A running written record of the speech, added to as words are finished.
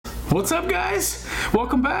What's up, guys?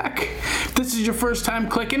 Welcome back. If this is your first time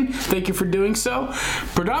clicking, thank you for doing so.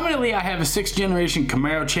 Predominantly, I have a 6th generation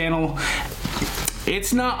Camaro channel.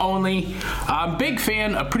 It's not only, I'm a big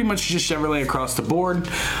fan of pretty much just Chevrolet across the board,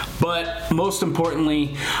 but most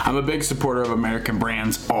importantly, I'm a big supporter of American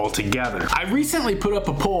brands altogether. I recently put up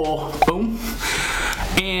a poll, boom,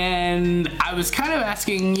 and I was kind of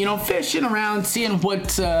asking, you know, fishing around, seeing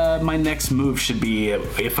what my next move should be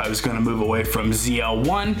if I was going to move away from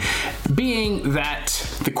ZL1, being that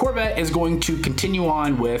the Corvette is going to continue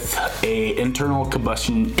on with an internal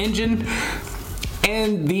combustion engine,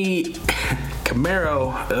 and the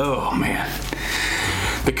Camaro, oh man.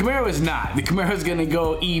 The Camaro is not. The Camaro is gonna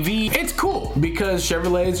go EV. It's cool because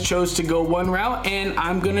Chevrolet chose to go one route and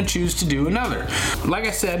I'm gonna choose to do another. Like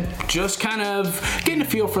I said, just kind of getting a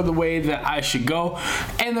feel for the way that I should go,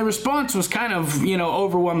 and the response was kind of, you know,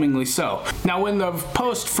 overwhelmingly so. Now, when the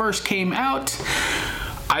post first came out,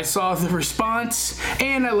 I saw the response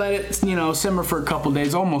and I let it, you know, simmer for a couple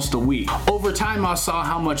days, almost a week. Over time, I saw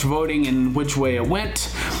how much voting and which way it went.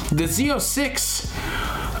 The Z06,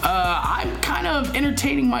 I'm kind of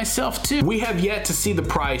entertaining myself too. We have yet to see the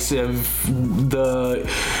price of the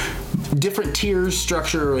different tiers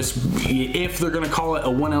structure, if they're gonna call it a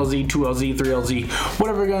 1LZ, 2LZ, 3LZ,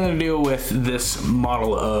 whatever they're gonna do with this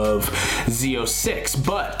model of Z06.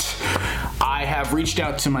 But I have reached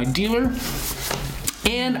out to my dealer,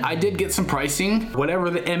 and I did get some pricing, whatever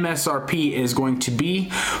the MSRP is going to be.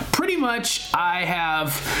 Pretty much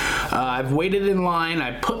I've waited in line.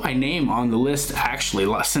 I put my name on the list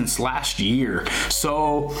actually since last year.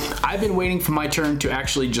 So I've been waiting for my turn to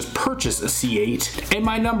actually just purchase a C8, and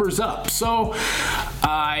my number's up. So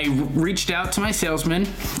I reached out to my salesman.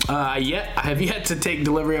 I have yet to take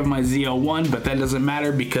delivery of my ZL1, but that doesn't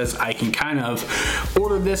matter because I can kind of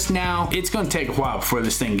order this now. It's gonna take a while before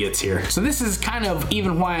this thing gets here. So this is kind of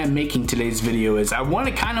even why I'm making today's video, is I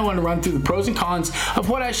want to run through the pros and cons of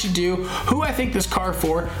what I should do, who I think this car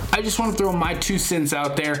for. I just want to throw my 2 cents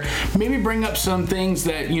out there, maybe bring up some things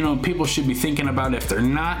that, you know, people should be thinking about if they're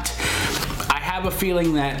not. I have a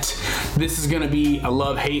feeling that this is going to be a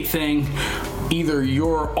love-hate thing. Either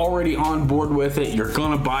you're already on board with it, you're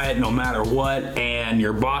gonna buy it no matter what, and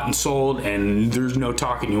you're bought and sold and there's no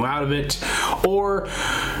talking you out of it, or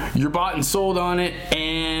you're bought and sold on it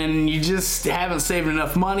and you just haven't saved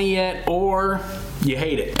enough money yet, or you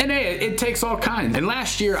hate it. And hey, it takes all kinds. And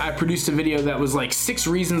last year I produced a video that was like 6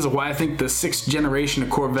 reasons of why I think the 6th generation of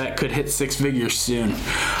Corvette could hit 6 figures soon.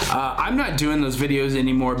 I'm not doing those videos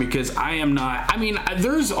anymore because I mean,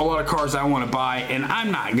 there's a lot of cars I want to buy and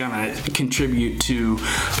I'm not gonna contribute to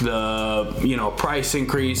the, you know, price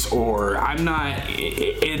increase, or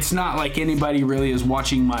it's not like anybody really is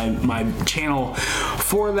watching my channel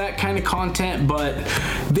for that kind of content, but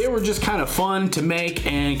they were just kind of fun to make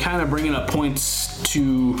and kind of bringing up points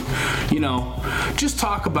to, you know, just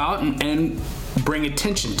talk about and bring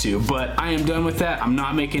attention to. But I am done with that. I'm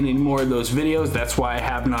not making any more of those videos. That's why I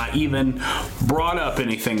have not even brought up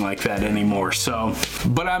anything like that anymore. So,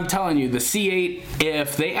 but I'm telling you, the C8,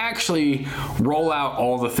 if they actually roll out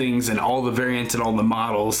all the things and all the variants and all the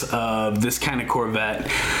models of this kind of Corvette,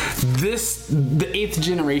 the 8th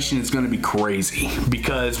generation is going to be crazy,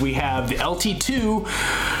 because we have the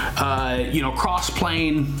LT2, you know,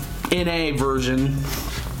 cross-plane NA version.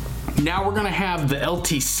 Now we're gonna have the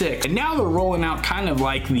LT6, and now they're rolling out kind of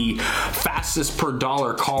like the fastest per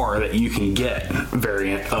dollar car that you can get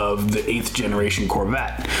variant of the 8th generation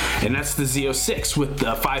Corvette, and that's the Z06 with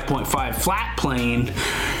the 5.5 flat plane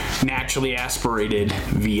naturally aspirated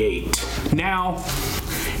V8. Now,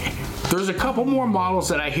 there's a couple more models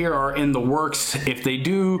that I hear are in the works. If they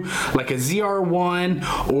do like a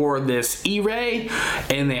ZR1 or this E-Ray,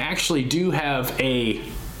 and they actually do have a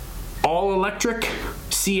all-electric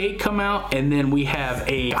C8 come out, and then we have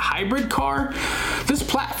a hybrid car, this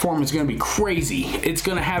platform is going to be crazy. It's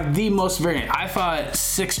going to have the most variant. I thought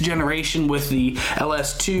 6th generation with the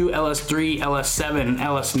LS2, LS3, LS7, and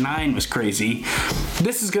LS9 was crazy.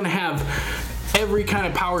 This is going to have every kind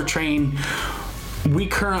of powertrain we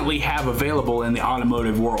currently have available in the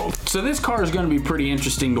automotive world. So this car is going to be pretty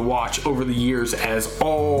interesting to watch over the years as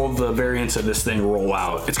all the variants of this thing roll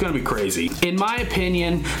out. It's going to be crazy. In my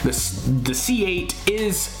opinion, the C8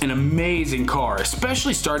 is an amazing car,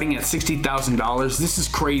 especially starting at $60,000. This is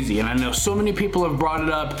crazy, and I know so many people have brought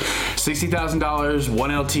it up. $60,000,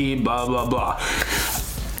 1LT, blah, blah, blah.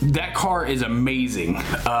 that car is amazing,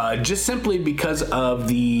 just simply because of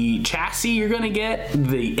the chassis you're gonna get,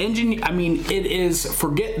 the engine. I mean, it is,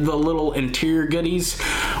 forget the little interior goodies,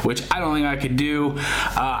 which I don't think I could do.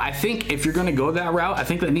 I think if you're gonna go that route, I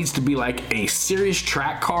think that needs to be like a serious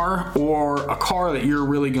track car or a car that you're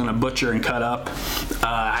really gonna butcher and cut up.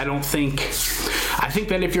 I think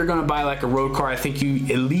that if you're gonna buy like a road car, I think you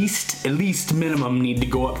at least minimum need to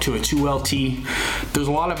go up to a 2LT. There's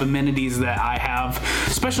a lot of amenities that I have,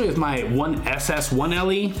 especially with my 1SS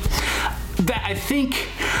 1LE, that I think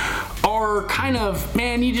are kind of,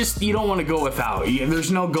 man, you don't want to go without.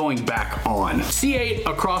 There's no going back on. C8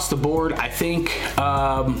 across the board, I think,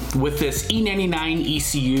 with this E99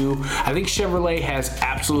 ECU, I think Chevrolet has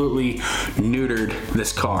absolutely neutered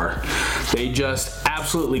this car. They just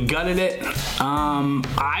absolutely gutted it.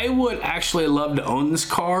 I would actually love to own this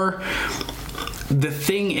car. The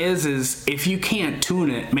thing is if you can't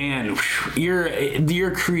tune it, man,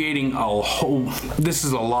 you're creating a whole, this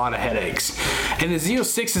is a lot of headaches. And the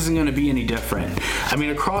Z06 isn't gonna be any different. I mean,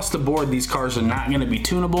 across the board, these cars are not gonna be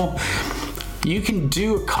tunable. You can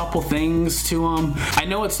do a couple things to them. I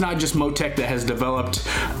know it's not just Motec that has developed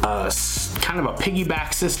kind of a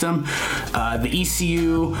piggyback system. The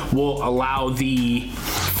ECU will allow the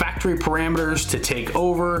factory parameters to take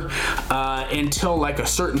over until like a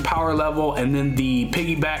certain power level, and then the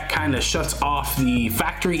piggyback kind of shuts off the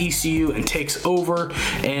factory ECU and takes over.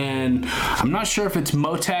 And I'm not sure if it's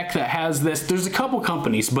Motec that has this. There's a couple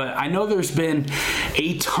companies, but I know there's been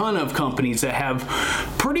a ton of companies that have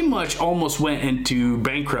pretty much almost went into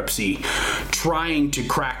bankruptcy trying to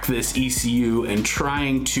crack this ECU and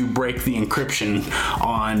trying to break the encryption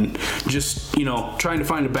on just, you know, trying to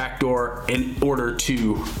find a backdoor in order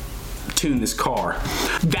to tune this car.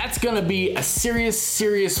 That's gonna be a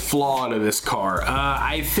serious flaw to this car.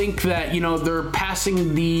 I think that, you know, they're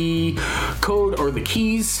passing the code or the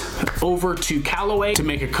keys over to Callaway to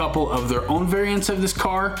make a couple of their own variants of this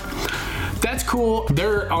car. That's cool.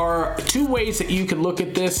 There are two ways that you can look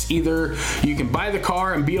at this. Either you can buy the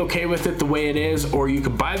car and be okay with it the way it is, or you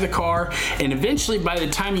could buy the car and eventually by the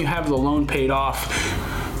time you have the loan paid off,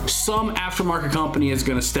 some aftermarket company is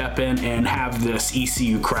going to step in and have this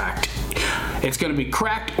ECU cracked. It's going to be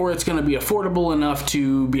cracked, or it's going to be affordable enough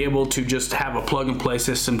to be able to just have a plug and play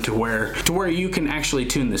system to where you can actually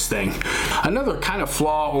tune this thing. Another kind of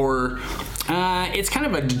flaw, or it's kind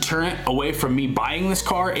of a deterrent away from me buying this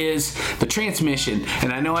car, is the transmission.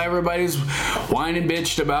 And I know everybody's whined and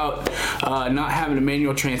bitched about not having a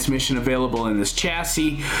manual transmission available in this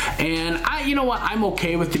chassis, and you know what, I'm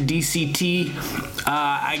okay with the DCT.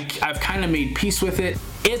 I've kind of made peace with it.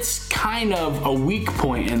 It's kind of a weak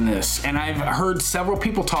point in this, and I've heard several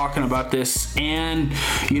people talking about this, and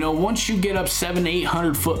you know, once you get up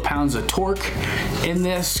 700-800 foot-pounds of torque in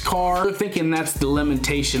this car, you're thinking that's the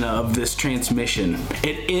limitation of this transmission.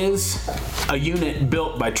 It is a unit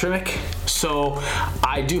built by Tremec, so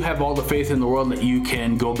I do have all the faith in the world that you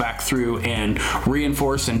can go back through and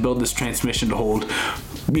reinforce and build this transmission to hold,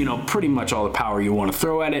 you know, pretty much all the power you want to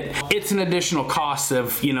throw at it. It's an additional cost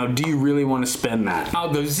of, you know, do you really want to spend that?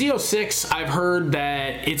 Now, the Z06, I've heard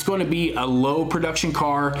that it's going to be a low production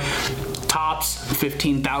car, tops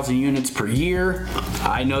 15,000 units per year.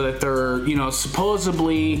 I know that they're, you know,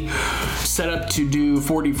 supposedly set up to do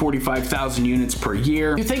 45,000 units per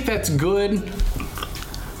year. You think that's good?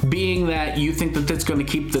 Being that you think that that's going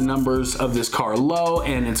to keep the numbers of this car low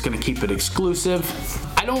and it's going to keep it exclusive?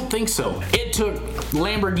 I don't think so. It took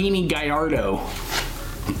Lamborghini Gallardo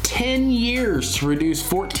 10 years to reduce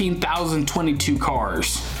 14,022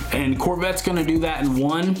 cars, and Corvette's gonna do that in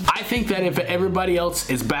one. I think that if everybody else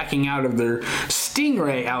is backing out of their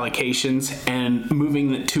Stingray allocations and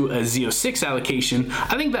moving it to a Z06 allocation,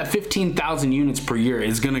 I think that 15,000 units per year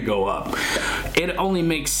is gonna go up. It only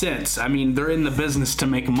makes sense. I mean, they're in the business to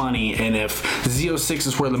make money, and if Z06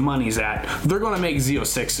 is where the money's at, they're gonna make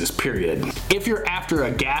Z06s, period. If you're after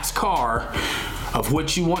a gas car of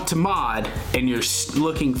which you want to mod, and you're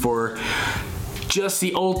looking for just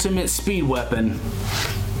the ultimate speed weapon,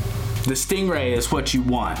 the Stingray is what you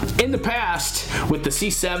want. In the past, with the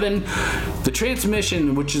C7, the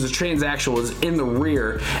transmission, which is a transaxle, is in the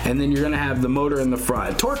rear, and then you're gonna have the motor in the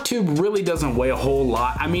front. Torque tube really doesn't weigh a whole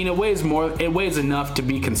lot. I mean, it weighs enough to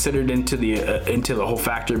be considered into the whole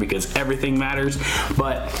factor, because everything matters,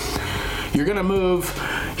 but you're gonna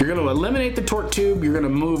eliminate the torque tube, you're gonna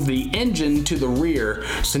move the engine to the rear.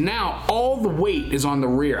 So now all the weight is on the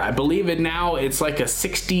rear. I believe it's like a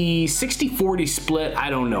 60-40 split. I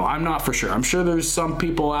don't know, I'm not for sure. I'm sure there's some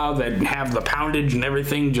people out that have the poundage and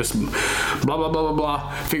everything just blah, blah, blah, blah,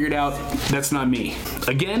 blah, figured out. That's not me.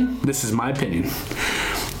 Again, this is my opinion.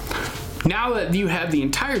 Now that you have the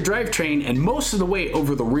entire drivetrain and most of the weight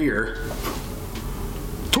over the rear,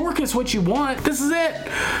 torque is what you want. This is it.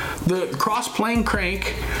 The cross-plane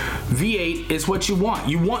crank V8 is what you want.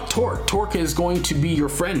 You want torque. Torque is going to be your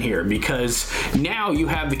friend here because now you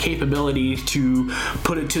have the capability to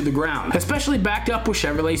put it to the ground, especially backed up with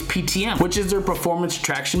Chevrolet's PTM, which is their performance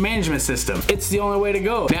traction management system. It's the only way to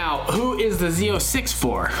go. Now, who is the Z06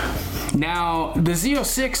 for? Now, the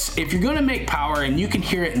Z06, if you're gonna make power, and you can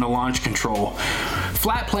hear it in the launch control,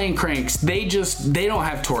 flat plane cranks, they don't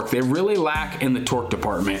have torque. They really lack in the torque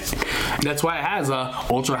department. That's why it has a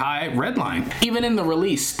ultra high red line. Even in the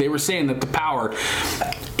release, they were saying that the power,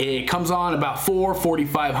 it comes on about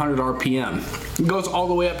 4,500 RPM. It goes all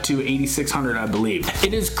the way up to 8,600, I believe.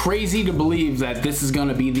 It is crazy to believe that this is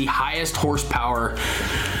gonna be the highest horsepower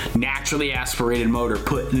naturally aspirated motor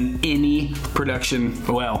put in any production,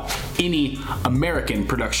 well, any American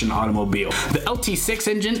production automobile. The LT6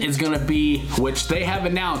 engine is gonna be, which they have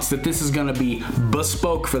announced that this is gonna be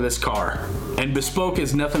bespoke for this car. And bespoke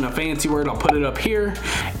is nothing a fancy word. I'll put it up here.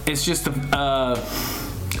 It's just a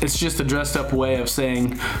dressed up way of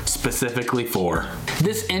saying specifically for.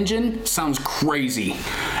 This engine sounds crazy.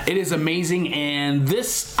 It is amazing, and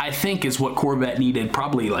this, I think, is what Corvette needed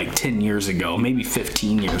probably like 10 years ago, maybe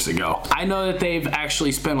 15 years ago. I know that they've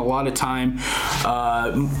actually spent a lot of time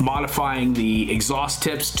modifying the exhaust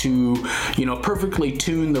tips to, you know, perfectly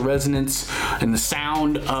tune the resonance and the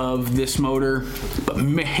sound of this motor. But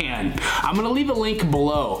man, I'm gonna leave a link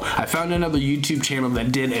below. I found another YouTube channel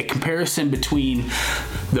that did a comparison between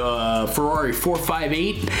the Ferrari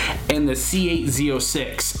 458 and the C8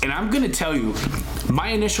 Z06, and I'm gonna tell you, my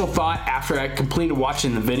initial thought after I completed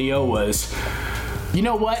watching the video was, you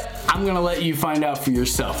know what, I'm gonna let you find out for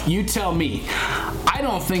yourself. You tell me. I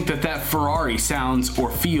don't think that that Ferrari sounds or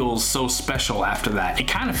feels so special after that. It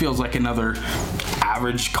kind of feels like another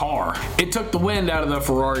average car. It took the wind out of the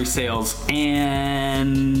Ferrari sails,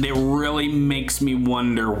 and it really makes me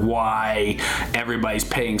wonder why everybody's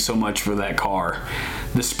paying so much for that car.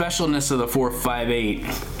 The specialness of the 458,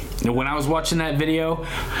 when I was watching that video,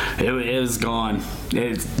 it was gone.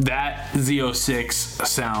 That Z06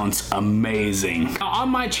 sounds amazing. Now, on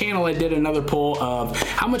my channel, I did another poll of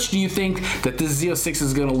how much do you think that this Z06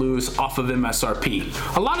 is gonna lose off of MSRP?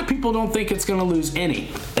 A lot of people don't think it's gonna lose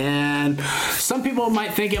any. And some people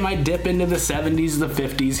might think it might dip into the 70s, the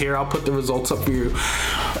 50s. Here, I'll put the results up for you.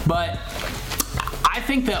 But I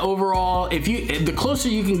think that overall, the closer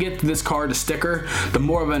you can get this car to sticker, the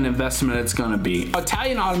more of an investment it's gonna be.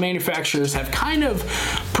 Italian auto manufacturers have kind of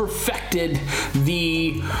perfected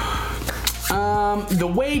the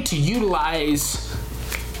way to utilize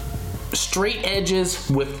straight edges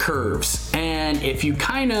with curves. And if you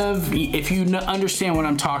understand what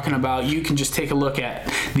I'm talking about, you can just take a look at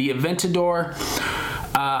the Aventador.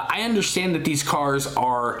 I understand that these cars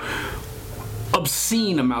are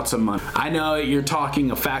obscene amounts of money. I know you're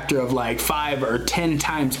talking a factor of like 5 or 10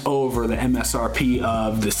 times over the MSRP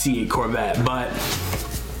of the C8 Corvette, but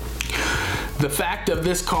the fact of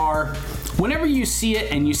this car, whenever you see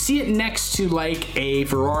it and you see it next to like a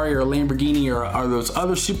Ferrari or a Lamborghini or those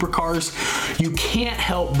other supercars, you can't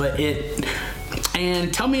help but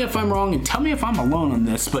and tell me if I'm wrong and tell me if I'm alone on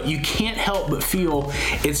this, but you can't help but feel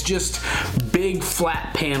it's just big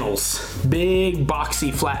flat panels, big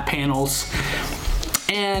boxy flat panels.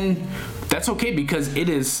 And that's okay because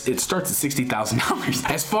it starts at $60,000.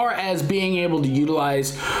 As far as being able to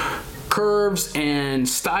utilize curves and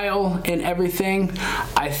style and everything,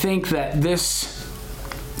 I think that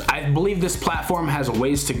I believe this platform has a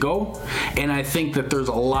ways to go, and I think that there's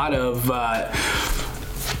a lot of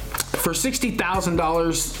for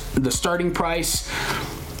 $60,000, the starting price,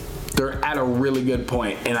 they're at a really good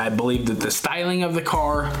point, and I believe that the styling of the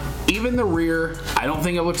car, even the rear, I don't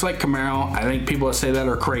think it looks like Camaro. I think people that say that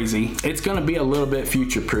are crazy. It's gonna be a little bit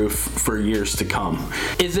future-proof for years to come.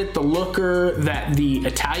 Is it the looker that the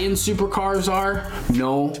Italian supercars are?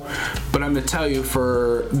 No, but I'm gonna tell you,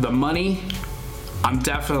 for the money, I'm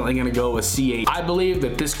definitely gonna go with C8. I believe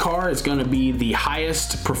that this car is gonna be the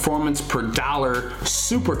highest performance per dollar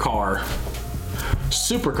supercar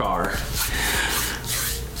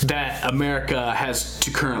that America has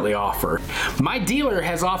to currently offer. My dealer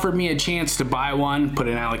has offered me a chance to buy one, put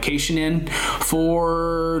an allocation in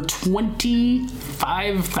for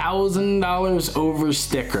 $25,000 over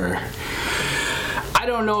sticker. I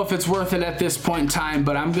don't know if it's worth it at this point in time,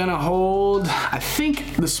 but I'm gonna hold. I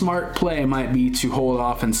think the smart play might be to hold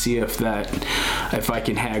off and see if I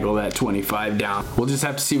can haggle that 25 down. We'll just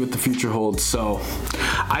have to see what the future holds. So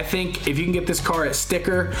I think if you can get this car at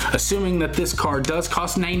sticker, assuming that this car does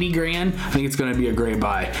cost 90 grand, I think it's gonna be a great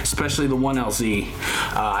buy, especially the 1LZ.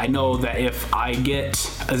 I know that if I get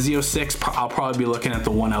a Z06, I'll probably be looking at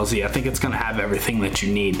the 1LZ. I think it's gonna have everything that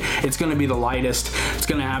you need. It's gonna be the lightest. It's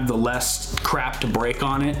gonna have the less crap to break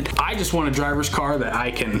on it. I just want a driver's car that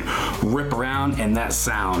I can rip around and that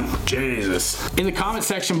sound. Jesus. In the comment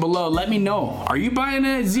section below, let me know. Are you buying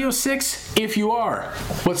a Z06? If you are,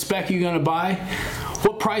 what spec are you gonna buy?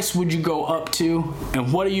 What price would you go up to?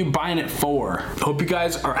 And what are you buying it for? I hope you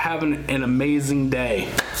guys are having an amazing day.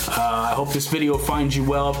 I hope this video finds you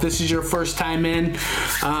well. If this is your first time in,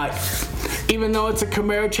 even though it's a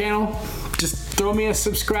Camaro channel, just throw me a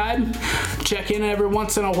subscribe. Check in every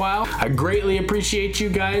once in a while. I greatly appreciate you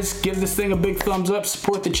guys. Give this thing a big thumbs up.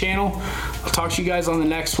 Support the channel. I'll talk to you guys on the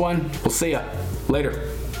next one. We'll see ya. Later.